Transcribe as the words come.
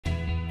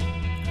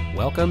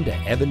Welcome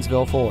to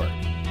Evansville Ford,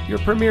 your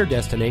premier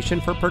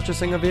destination for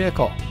purchasing a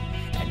vehicle.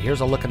 And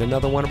here's a look at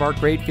another one of our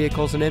great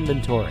vehicles in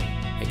inventory.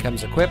 It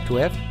comes equipped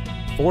with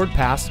Ford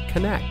Pass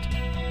Connect,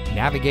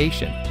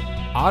 navigation,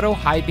 auto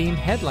high beam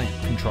headlamp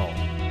control,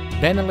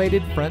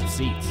 ventilated front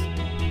seats,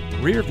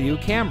 rear view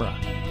camera,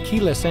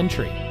 keyless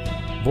entry,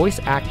 voice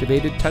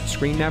activated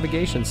touchscreen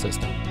navigation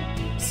system,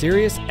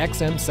 Sirius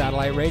XM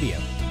satellite radio,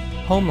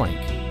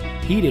 HomeLink,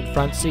 heated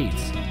front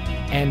seats,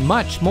 and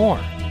much more.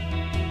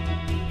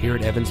 Here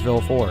at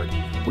Evansville Ford,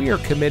 we are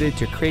committed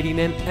to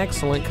creating an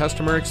excellent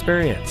customer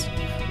experience.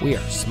 We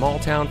are small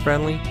town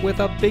friendly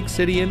with a big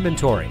city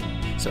inventory.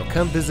 So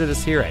come visit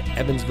us here at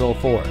Evansville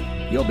Ford.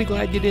 You'll be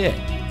glad you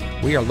did.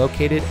 We are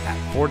located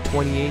at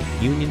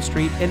 428 Union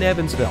Street in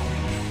Evansville,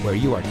 where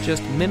you are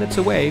just minutes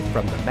away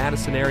from the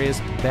Madison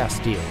area's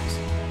best deals.